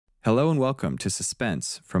Hello and welcome to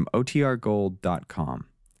Suspense from OTRGold.com.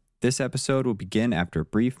 This episode will begin after a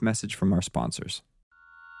brief message from our sponsors.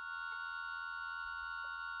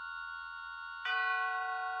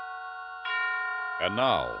 And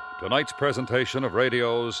now, tonight's presentation of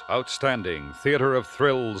radio's outstanding theater of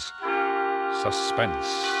thrills, Suspense.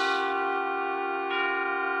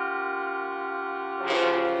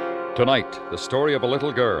 Tonight, the story of a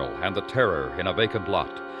little girl and the terror in a vacant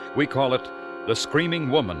lot. We call it The Screaming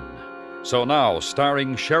Woman. So now,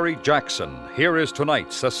 starring Sherry Jackson, here is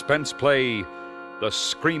tonight's suspense play, The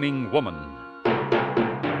Screaming Woman.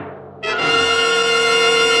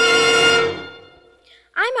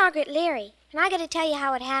 I'm Margaret Leary, and I got to tell you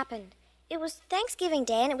how it happened. It was Thanksgiving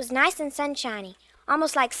Day, and it was nice and sunshiny,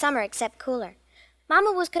 almost like summer except cooler.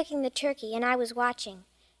 Mama was cooking the turkey, and I was watching.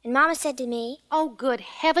 And Mama said to me, "Oh, good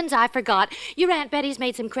heavens, I forgot. Your Aunt Betty's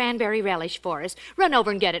made some cranberry relish for us. Run over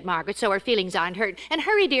and get it, Margaret, so her feelings aren't hurt. And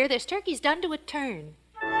hurry, dear, this turkey's done to a turn."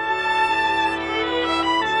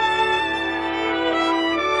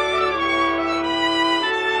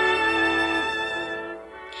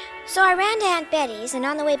 So I ran to Aunt Betty's, and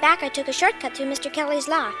on the way back I took a shortcut through Mr. Kelly's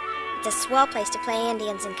lot. It's a swell place to play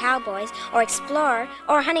Indians and cowboys, or explorer,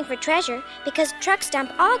 or hunting for treasure, because trucks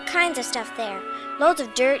dump all kinds of stuff there. Loads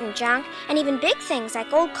of dirt and junk, and even big things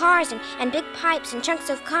like old cars and big pipes and chunks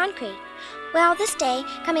of concrete. Well, this day,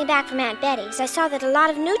 coming back from Aunt Betty's, I saw that a lot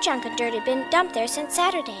of new junk and dirt had been dumped there since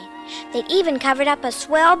Saturday. They'd even covered up a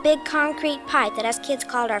swell big concrete pipe that us kids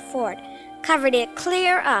called our fort. Covered it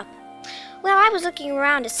clear up. Well, I was looking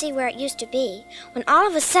around to see where it used to be, when all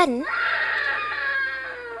of a sudden,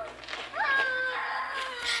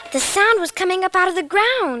 the sound was coming up out of the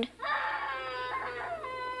ground.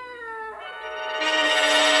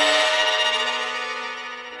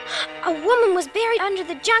 A woman was buried under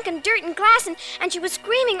the junk and dirt and glass, and she was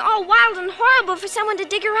screaming all wild and horrible for someone to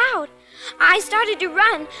dig her out. I started to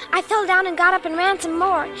run. I fell down and got up and ran some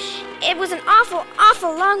more. It was an awful,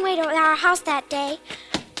 awful long way to our house that day.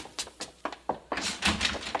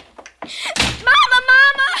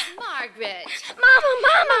 Margaret!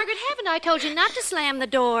 Mama! Margaret, haven't I told you not to slam the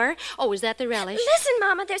door? Oh, is that the relish? Listen,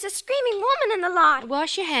 Mama, there's a screaming woman in the lot.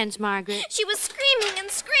 Wash your hands, Margaret. She was screaming and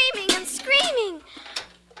screaming and screaming.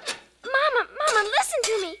 Mama, listen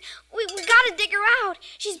to me. We gotta dig her out.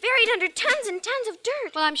 She's buried under tons and tons of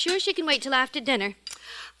dirt. Well, I'm sure she can wait till after dinner.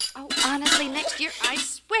 Oh, honestly, next year, I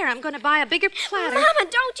swear I'm going to buy a bigger platter. Mama,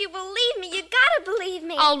 don't you believe me? You gotta believe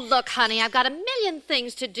me. Oh, look, honey, I've got a million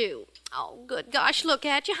things to do. Oh, good gosh, look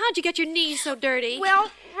at you. How'd you get your knees so dirty? Well,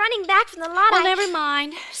 running back from the lot, Well, never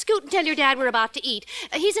mind. Scoot and tell your dad we're about to eat.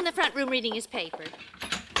 He's in the front room reading his paper.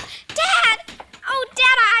 Dad! Oh,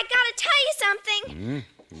 Dad, I gotta tell you something.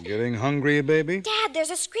 Getting hungry, baby? Dad, there's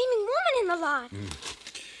a screaming woman in the lot.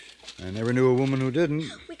 I never knew a woman who didn't.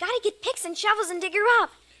 We gotta get picks and shovels and dig her up.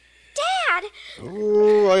 Dad!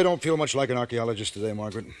 Oh, I don't feel much like an archaeologist today,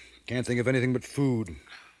 Margaret. Can't think of anything but food.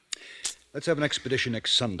 Let's have an expedition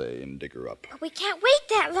next Sunday and dig her up. We can't wait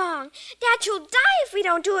that long. Dad, she'll die if we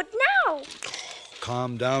don't do it now.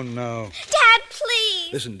 Calm down now. Dad,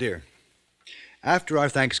 please. Listen, dear. After our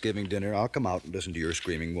Thanksgiving dinner, I'll come out and listen to your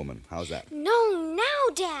screaming woman. How's that? No,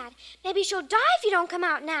 now, Dad. Maybe she'll die if you don't come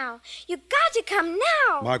out now. You got to come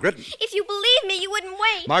now. Margaret? If you believe me, you wouldn't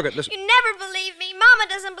wait. Margaret, listen. You never believe me. Mama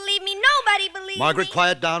doesn't believe me. Nobody believes Margaret, me.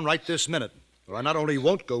 quiet down right this minute. Or I not only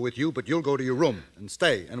won't go with you, but you'll go to your room and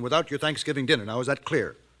stay, and without your Thanksgiving dinner. Now, is that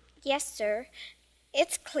clear? Yes, sir.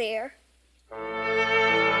 It's clear.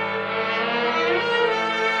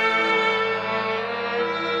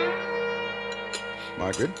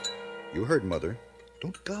 Margaret, you heard Mother.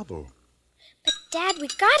 Don't gobble. But, Dad, we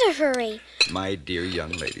gotta hurry. My dear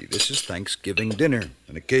young lady, this is Thanksgiving dinner,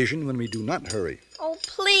 an occasion when we do not hurry. Oh,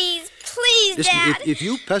 please, Listen, Dad. if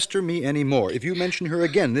you pester me any more, if you mention her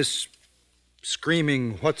again, this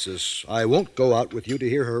screaming what's-this, I won't go out with you to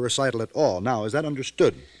hear her recital at all. Now, is that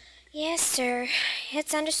understood? Yes, sir.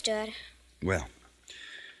 It's understood. Well,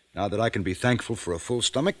 now that I can be thankful for a full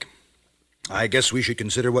stomach, I guess we should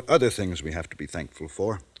consider what other things we have to be thankful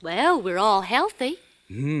for. Well, we're all healthy.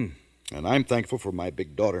 And I'm thankful for my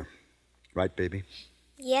big daughter. Right, baby?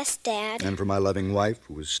 Yes, Dad. And for my loving wife,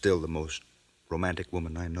 who is still the most romantic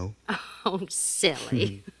woman I know. Oh,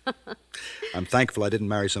 silly. I'm thankful I didn't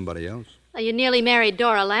marry somebody else. Well, you nearly married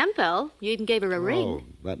Dora Lampel. You even gave her a ring. Oh,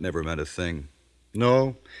 that never meant a thing.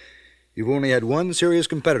 No, you've only had one serious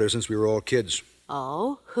competitor since we were all kids.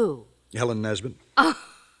 Oh, who? Helen Nesbitt.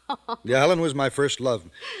 Yeah, Helen was my first love.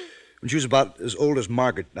 When she was about as old as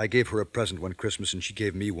Margaret, I gave her a present one Christmas, and she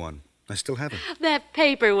gave me one. I still have it. That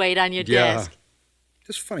paperweight on your Yeah. desk.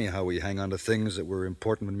 It's funny how we hang on to things that were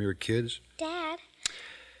important when we were kids. Dad.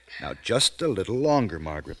 Now, just a little longer,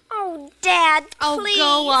 Margaret. Oh, Dad, please.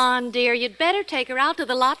 Oh, go on, dear. You'd better take her out to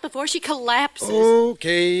the lot before she collapses.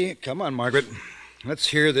 Okay, come on, Margaret. Let's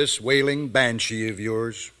hear this wailing banshee of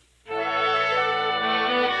yours.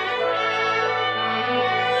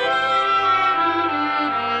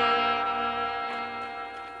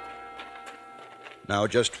 Now,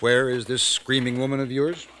 just where is this screaming woman of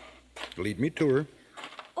yours? Lead me to her.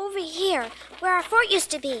 Over here, where our fort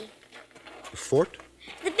used to be. The fort?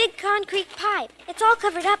 The big concrete pipe. It's all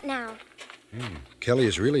covered up now. Kelly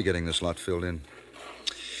is really getting this lot filled in.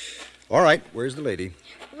 All right, where's the lady?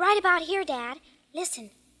 Right about here, Dad.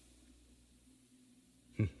 Listen.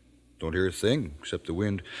 Don't hear a thing except the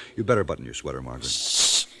wind. You better button your sweater, Margaret.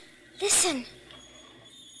 Shh. Listen.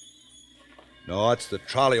 No, it's the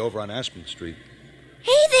trolley over on Aspen Street.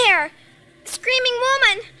 Hey there! Screaming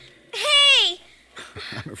woman! Hey!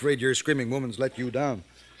 I'm afraid your screaming woman's let you down.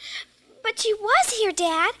 But she was here,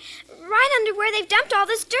 Dad. Right under where they've dumped all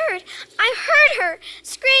this dirt. I heard her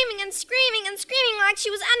screaming and screaming and screaming like she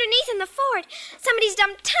was underneath in the fort. Somebody's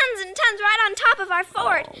dumped tons and tons right on top of our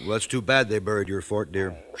fort. Oh, well, that's too bad they buried your fort,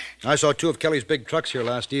 dear. I saw 2 of Kelly's big trucks here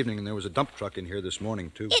last evening, and there was a dump truck in here this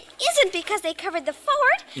morning, too. It isn't because they covered the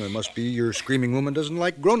fort. Well, it must be your screaming woman doesn't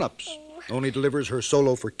like grown-ups. Only delivers her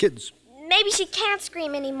solo for kids. Maybe she can't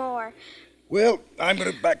scream anymore. Well, I'm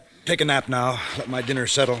going to take a nap now. Let my dinner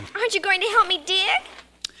settle. Aren't you going to help me dig?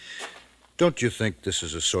 Don't you think this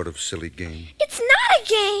is a sort of silly game? It's not a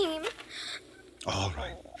game. All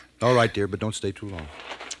right. All right, dear, but don't stay too long.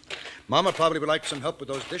 Mama probably would like some help with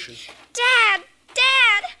those dishes. Dad!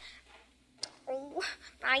 Dad! Oh,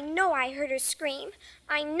 I know I heard her scream.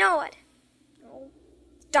 I know it. Oh,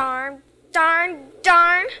 darn, darn,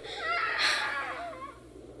 darn.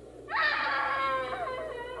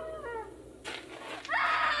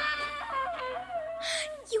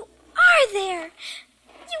 You are there.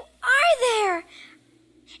 You are there.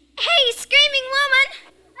 Hey, screaming woman.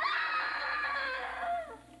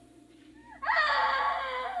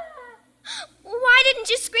 Why didn't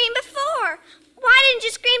you scream before? Why didn't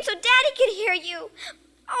you scream so Daddy could hear you?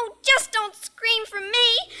 Oh, just don't scream for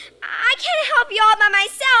me. I can't help you all by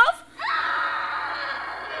myself.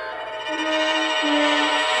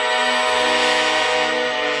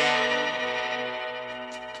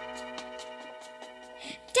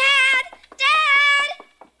 Dad! Dad!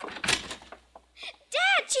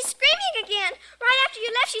 Dad, she's screaming again. Right after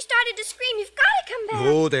you left, she started to scream. You've got to come back.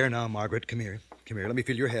 Oh, there now, Margaret. Come here. Come here. Let me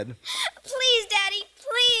feel your head. Please, Daddy,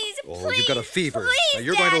 please, Oh, please. you've got a fever. Please, Now,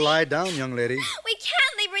 you're Daddy. going to lie down, young lady. We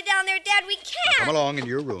can't leave her down there, Dad. We can't. Come along in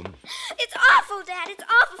your room. It's awful, Dad. It's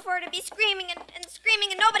awful for her to be screaming and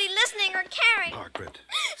screaming and nobody listening or caring. Margaret.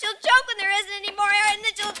 She'll choke when there isn't any more air and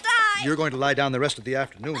then she'll die. You're going to lie down the rest of the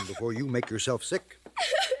afternoon before you make yourself sick.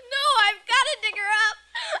 No, I've got to dig her up.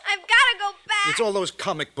 I've got to go back. It's all those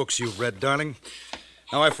comic books you've read, darling.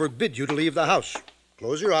 Now I forbid you to leave the house.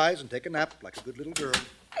 Close your eyes and take a nap like a good little girl.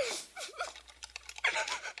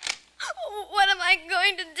 What am I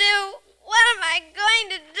going to do? What am I going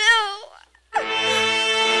to do?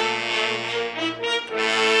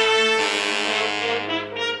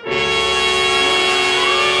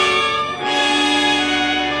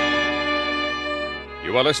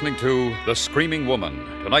 You are listening to The Screaming Woman,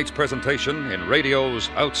 tonight's presentation in radio's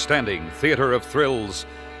outstanding theater of thrills,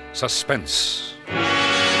 Suspense.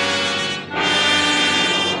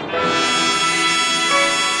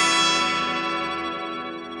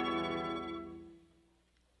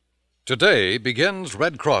 Today begins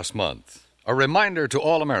Red Cross Month, a reminder to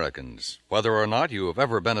all Americans, whether or not you have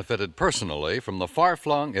ever benefited personally from the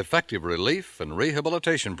far-flung effective relief and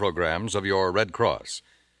rehabilitation programs of your Red Cross.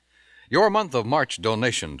 Your month of March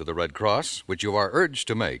donation to the Red Cross, which you are urged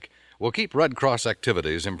to make, will keep Red Cross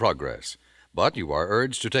activities in progress. But you are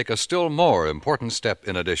urged to take a still more important step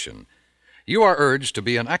in addition. You are urged to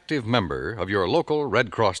be an active member of your local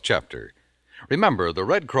Red Cross chapter. Remember, the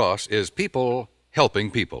Red Cross is people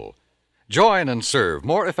helping people. Join and serve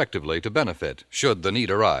more effectively to benefit should the need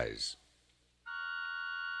arise.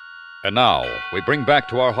 And now, we bring back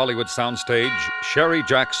to our Hollywood soundstage Sherry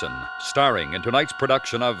Jackson, starring in tonight's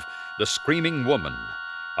production of The Screaming Woman,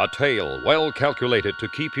 a tale well calculated to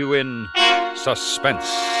keep you in suspense.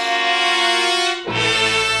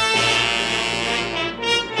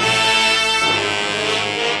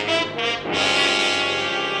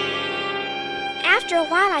 After a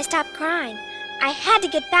while, I stopped crying. I had to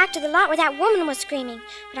get back to the lot where that woman was screaming,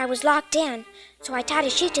 but I was locked in. So I tied a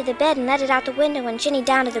sheet to the bed and let it out the window and shinnied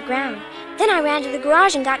down to the ground. Then I ran to the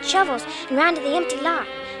garage and got shovels and ran to the empty lot.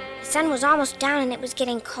 The sun was almost down and it was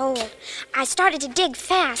getting cold. I started to dig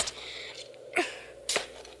fast.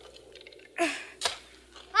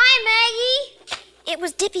 Hi, It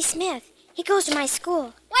was Dippy Smith. He goes to my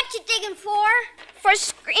school. What you digging for? For a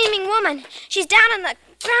screaming woman. She's down on the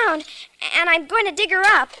ground, and I'm going to dig her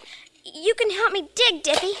up. You can help me dig,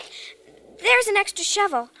 Dippy. There's an extra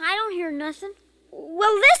shovel. I don't hear nothing.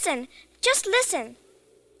 Well, listen. Just listen.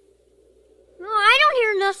 No, I don't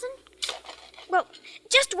hear nothing. Well,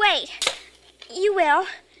 just wait. You will.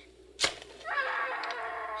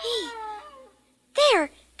 Hey, there,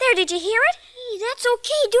 did you hear it? Hey, that's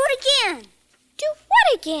okay. Do it again. Do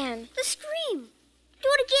what again? The scream. Do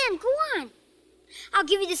it again. Go on. I'll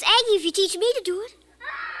give you this Aggie if you teach me to do it.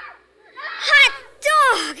 Hot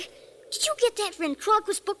dog! Did you get that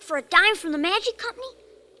ventriloquist book for $10 from the Magic Company?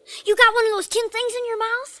 You got one of those tin things in your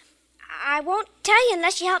mouth? I won't tell you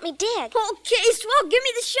unless you help me dig. Okay, swell, give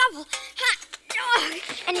me the shovel. Hot dog!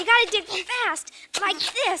 And you gotta dig fast, like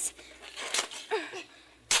this.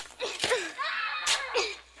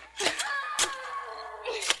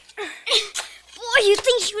 Boy, you'd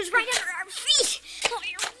think she was right under our feet. Oh,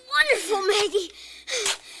 you're wonderful, Maggie.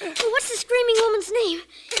 What's the screaming woman's name?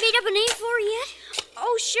 Made up a name for her yet?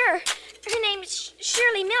 Oh, sure. Her name's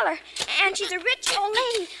Shirley Miller, and she's a rich old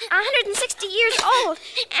lady, 160 years old,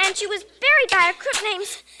 and she was buried by a crook named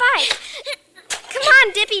Spike. Come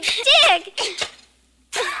on, Dippy, dig!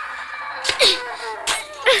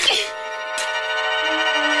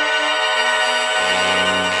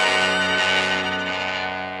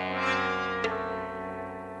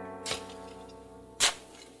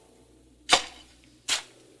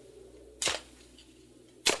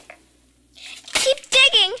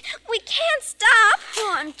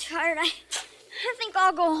 I'm tired. I think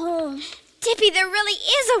I'll go home. Dippy, there really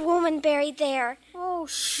is a woman buried there. Oh,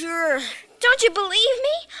 sure. Don't you believe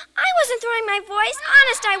me? I wasn't throwing my voice.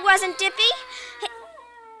 Honest, I wasn't, Dippy.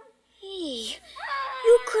 Hey,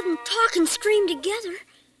 you couldn't talk and scream together.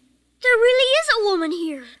 There really is a woman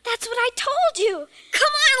here. That's what I told you.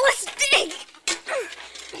 Come on, let's dig.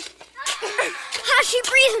 How's she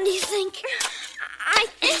breathing, do you think? I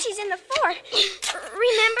think she's in the fort.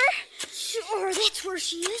 Remember? Sure, that's where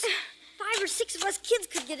she is. 5 or 6 of us kids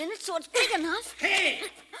could get in it, so it's big enough. Hey,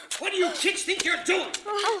 what do you kids think you're doing?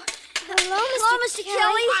 Oh, hello, Mr.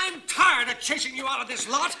 Kelly. I'm tired of chasing you out of this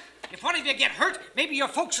lot. If one of you get hurt, maybe your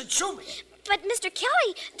folks should sue me. But, Mr.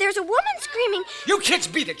 Kelly, there's a woman screaming. You kids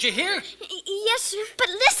beat it, you hear? Yes, sir. But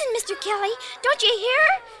listen, Mr. Kelly, don't you hear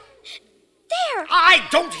her? There. I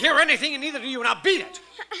don't hear anything, and neither do you. Now beat it.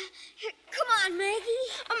 Come on, Maggie.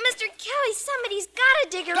 Oh, Mr. Kelly, somebody's got to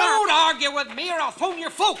dig her up. Don't argue with me, or I'll phone your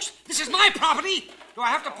folks. This is my property. Do I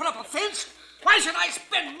have to put up a fence? Why should I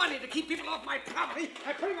spend money to keep people off my property?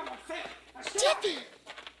 I put up a fence.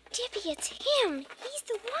 Dippy, it's him. He's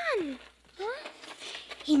the one. Huh?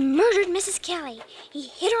 He murdered Mrs. Kelly. He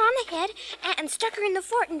hit her on the head and stuck her in the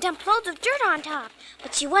fort and dumped loads of dirt on top.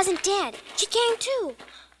 But she wasn't dead. She came to.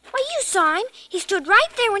 Why, you saw him. He stood right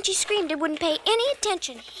there when she screamed and wouldn't pay any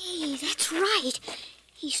attention. Hey, that's right.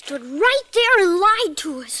 He stood right there and lied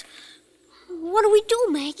to us. What do we do,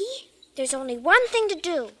 Maggie? There's only one thing to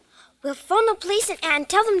do. We'll phone the police and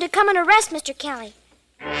tell them to come and arrest Mr. Kelly.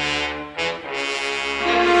 Hey,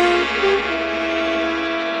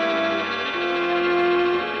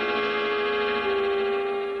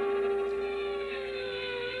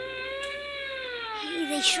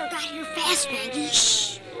 they sure got here fast, Maggie.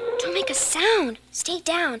 Shh. Don't make a sound. Stay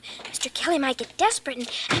down. Mr. Kelly might get desperate and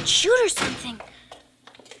shoot or something.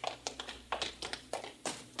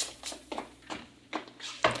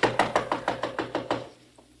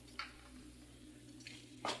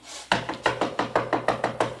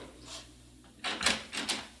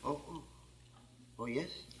 Oh, yes?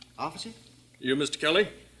 Officer? You, Mr. Kelly?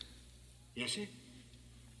 Yes, sir.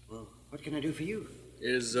 Well, what can I do for you?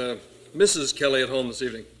 Is Mrs. Kelly at home this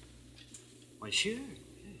evening? Why, sure.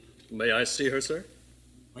 May I see her, sir?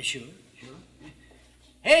 Why, sure.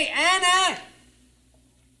 Hey, Anna!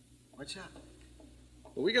 What's up?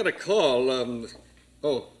 Well, we got a call.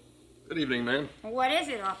 Oh, good evening, ma'am. What is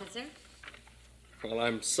it, officer? Well,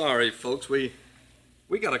 I'm sorry, folks. We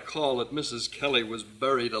got a call that Mrs. Kelly was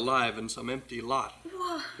buried alive in some empty lot.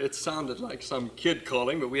 What? It sounded like some kid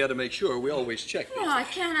calling, but we had to make sure. We always check. Well, I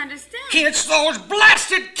can't understand. It's those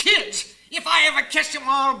blasted kids! If I ever catch them,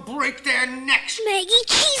 I'll break their necks. Maggie,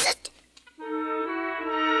 tease it.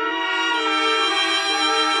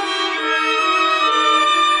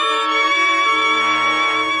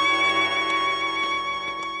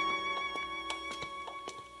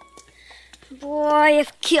 Boy,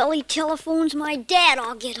 if Kelly telephones my dad,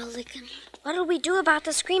 I'll get a licking. What'll we do about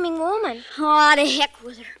the screaming woman? Oh, to heck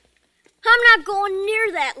with her. I'm not going near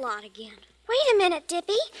that lot again. Wait a minute,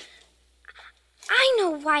 Dippy. I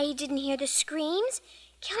know why he didn't hear the screams.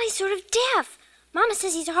 Kelly's sort of deaf. Mama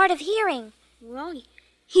says he's hard of hearing. Well,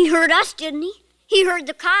 he heard us, didn't he? He heard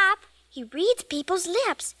the cop. He reads people's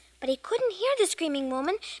lips, but he couldn't hear the screaming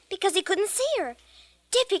woman because he couldn't see her.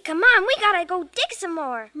 Dippy, come on, we gotta go dig some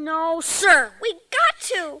more. No, sir. We got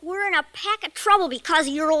to. We're in a pack of trouble because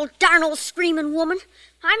of your darn old screaming woman.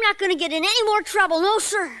 I'm not gonna get in any more trouble, no,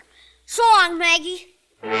 sir. So long, Maggie.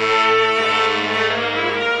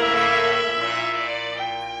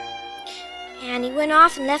 And he went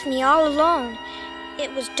off and left me all alone.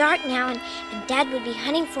 It was dark now, and Dad would be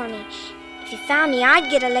hunting for me. If he found me, I'd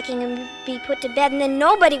get a licking and be put to bed, and then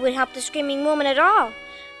nobody would help the screaming woman at all.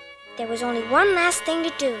 There was only one last thing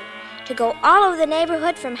to do, to go all over the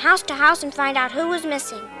neighborhood from house to house and find out who was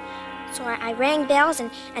missing. So I rang bells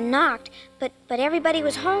and knocked, but everybody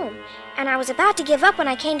was home, and I was about to give up when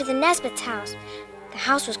I came to the Nesbitt's house. The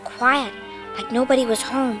house was quiet, like nobody was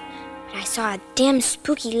home, but I saw a dim,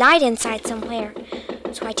 spooky light inside somewhere.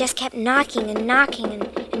 So I just kept knocking and knocking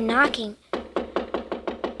and knocking.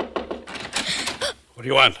 What do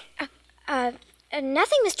you want?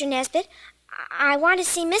 Nothing, Mr. Nesbitt. I want to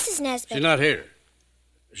see Mrs. Nesbitt. She's not here.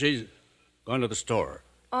 She's gone to the store.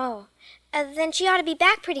 Oh, then she ought to be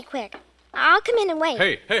back pretty quick. I'll come in and wait.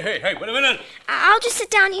 Hey, wait a minute. I'll just sit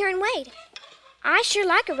down here and wait. I sure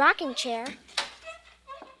like a rocking chair.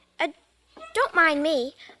 Don't mind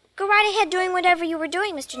me. Go right ahead doing whatever you were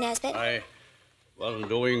doing, Mr. Nesbitt. I wasn't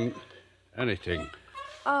doing anything.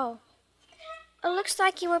 Oh. It looks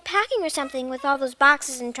like you were packing or something with all those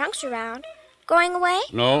boxes and trunks around. Going away?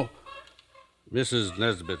 No. Mrs.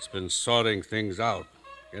 Nesbitt's been sorting things out,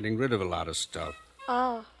 getting rid of a lot of stuff.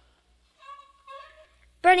 Oh.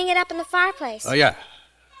 Burning it up in the fireplace. Oh, yeah.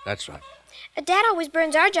 That's right. Dad always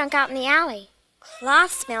burns our junk out in the alley.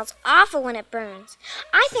 Cloth smells awful when it burns.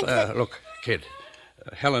 I think that... Look, kid,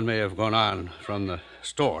 Helen may have gone on from the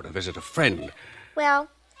store to visit a friend. Well,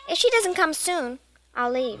 if she doesn't come soon,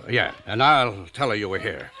 I'll leave. Yeah, and I'll tell her you were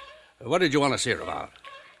here. What did you want to see her about?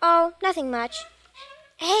 Oh, nothing much.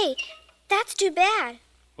 Hey, that's too bad.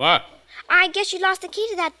 What? I guess you lost the key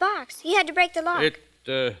to that box. You had to break the lock.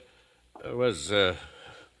 It was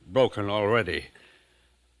broken already.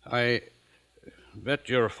 I bet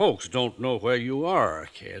your folks don't know where you are,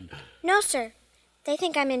 kid. No, sir. They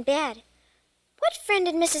think I'm in bed. What friend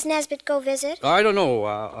did Mrs. Nesbitt go visit? I don't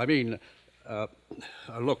know.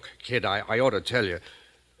 Look, kid, I ought to tell you.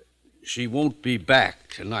 She won't be back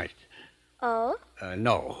tonight. Oh?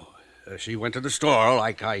 No. She went to the store,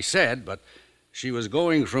 like I said, but she was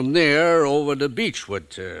going from there over to Beechwood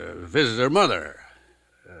to visit her mother.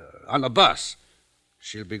 On the bus.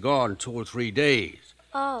 She'll be gone 2 or 3 days.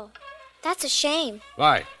 Oh, that's a shame.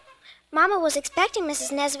 Why? Mama was expecting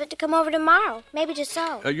Mrs. Nesbitt to come over tomorrow, maybe to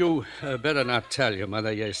sew. You better not tell your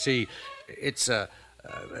mother. You see, it's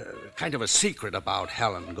kind of a secret about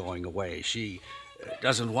Helen going away. She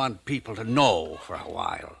doesn't want people to know for a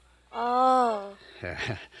while. Oh.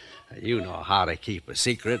 You know how to keep a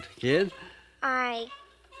secret, kid. I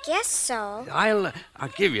guess so. I'll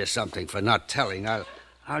give you something for not telling.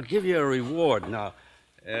 I'll give you a reward. Now,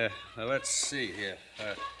 let's see here.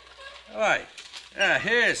 All right.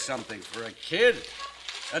 Here's something for a kid.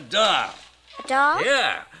 A doll. A doll?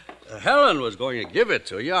 Yeah. Helen was going to give it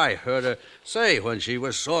to you. I heard her say when she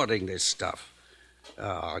was sorting this stuff.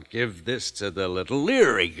 I'll give this to the little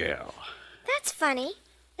Leary girl. That's funny.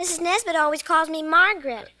 Mrs. Nesbitt always calls me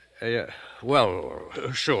Margaret. Well,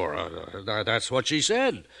 sure. That's what she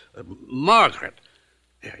said. Margaret.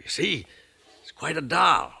 Yeah, you see, it's quite a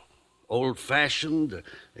doll. Old-fashioned.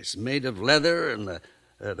 It's made of leather, and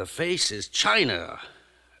the face is china.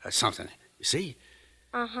 Something. You see?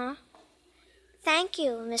 Uh-huh. Thank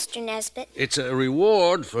you, Mr. Nesbitt. It's a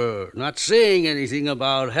reward for not saying anything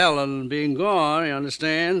about Helen being gone, you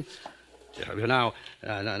understand? Now,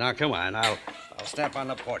 come on. I'll step on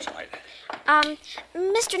the porch light.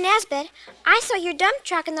 Mr. Nesbitt, I saw your dump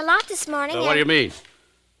truck in the lot this morning. What do you mean?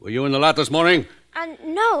 Were you in the lot this morning?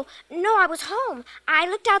 No, I was home. I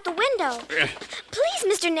looked out the window. Please,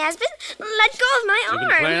 Mr. Nesbitt, let go of my arm. You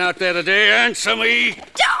been playing out there today? Answer me.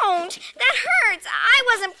 Don't! That hurts. I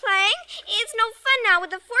wasn't playing. It's no fun now with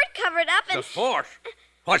the fort covered up and... The fort?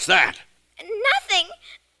 What's that? Nothing.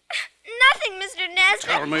 Nothing, Mr. Nesbitt.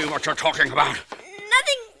 Tell me what you're talking about.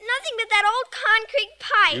 Nothing but that old concrete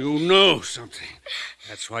pipe. You know something.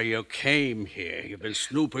 That's why you came here. You've been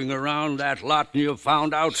snooping around that lot and you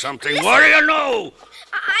found out something. Listen, what do you know?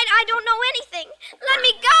 I don't know anything. Let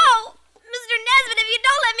me go. Mr. Nesbitt, if you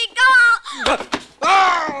don't let me go,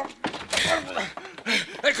 I'll...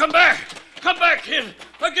 Hey, come back. Come back, kid.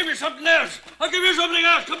 I'll give you something else.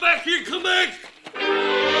 Come back here. Come back.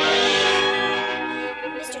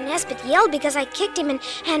 Mr. Nesbitt yelled because I kicked him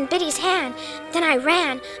and bit his hand. Then I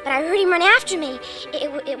ran, but I heard him run after me.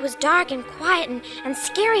 It was dark and quiet and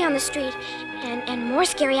scary on the street, and more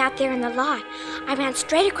scary out there in the lot. I ran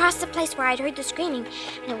straight across the place where I'd heard the screaming,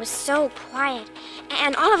 and it was so quiet.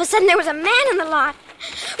 And all of a sudden there was a man in the lot,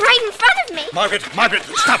 right in front of me. Margaret,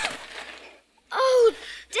 stop! Oh,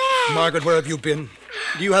 Dad! Margaret, where have you been?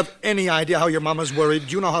 Do you have any idea how your mama's worried?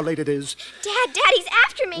 Do you know how late it is? Dad, he's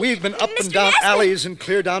after me. We've been up Mr. and down Nesbitt. alleys and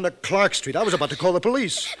clear down to Clark Street. I was about to call the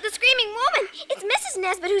police. The screaming woman. It's Mrs.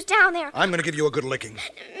 Nesbitt who's down there. I'm going to give you a good licking.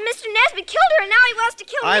 Mr. Nesbitt killed her, and now he wants to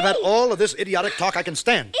kill me. I've had all of this idiotic talk I can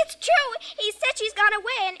stand. It's true. He said she's gone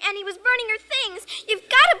away, and he was burning her things. You've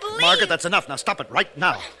got to believe... Margaret, that's enough. Now stop it right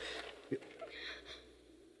now.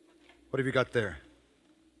 What have you got there?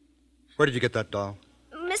 Where did you get that doll?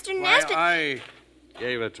 Mr. Nesbitt... I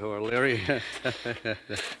gave it to her, Leary. The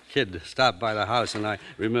kid stopped by the house, and I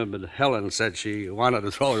remembered Helen said she wanted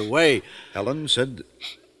to throw it away. Helen said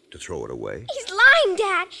to throw it away? He's lying,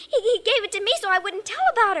 Dad. He gave it to me so I wouldn't tell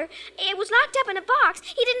about her. It was locked up in a box.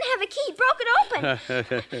 He didn't have a key. He broke it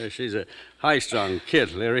open. She's a high-strung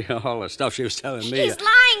kid, Leary. All the stuff she was telling me. He's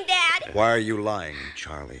lying, Dad. Why are you lying,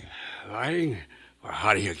 Charlie? Lying? Well,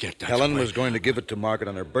 how do you get that? Helen was going to give it to Margaret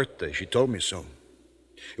on her birthday. She told me so.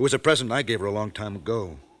 It was a present I gave her a long time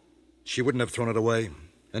ago. She wouldn't have thrown it away,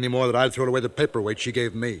 any more than I'd thrown away the paperweight she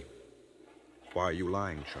gave me. Why are you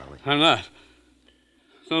lying, Charlie? I'm not.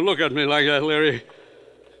 Don't look at me like that, Leary.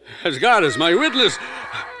 As God is my witness.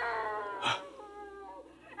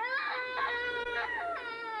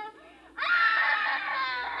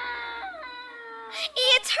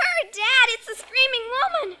 It's her, Dad. It's the screaming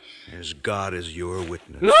woman. As God is your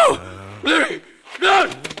witness. No! Leary! No!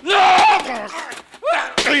 No!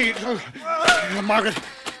 Hey, Margaret,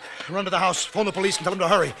 run to the house. Phone the police and tell them to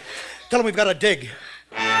hurry. Tell them we've got to dig.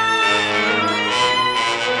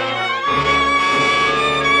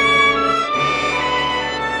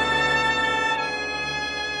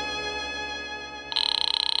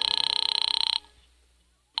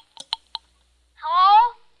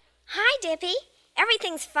 Hello? Hi, Dippy.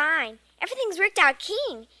 Everything's fine. Everything's worked out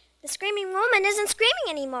keen. The screaming woman isn't screaming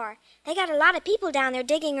anymore. They got a lot of people down there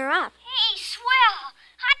digging her up. Hey, swell!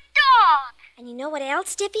 Hot dog! And you know what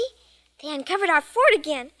else, Dippy? They uncovered our fort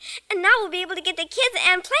again. And now we'll be able to get the kids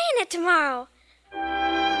and play in it tomorrow.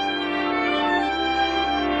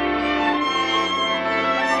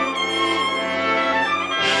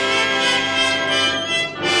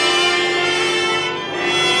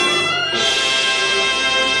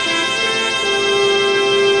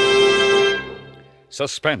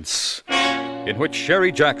 Suspense, in which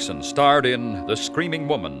Sherry Jackson starred in The Screaming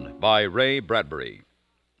Woman by Ray Bradbury.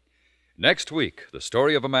 Next week, the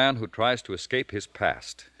story of a man who tries to escape his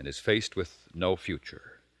past and is faced with no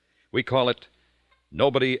future. We call it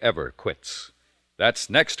Nobody Ever Quits. That's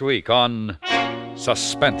next week on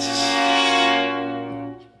Suspense.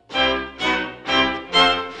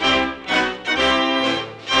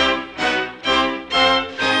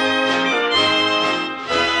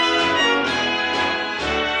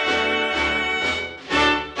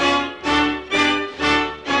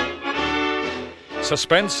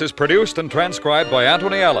 Suspense is produced and transcribed by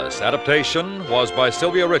Anthony Ellis. Adaptation was by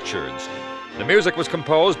Sylvia Richards. The music was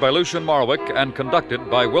composed by Lucien Marwick and conducted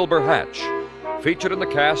by Wilbur Hatch. Featured in the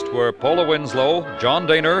cast were Paula Winslow, John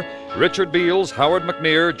Daner, Richard Beals, Howard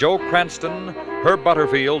McNear, Joe Cranston, Herb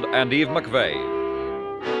Butterfield, and Eve McVeigh.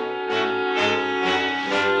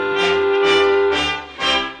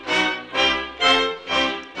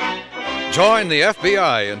 Join the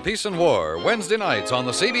FBI in Peace and War Wednesday nights on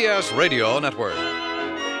the CBS Radio Network.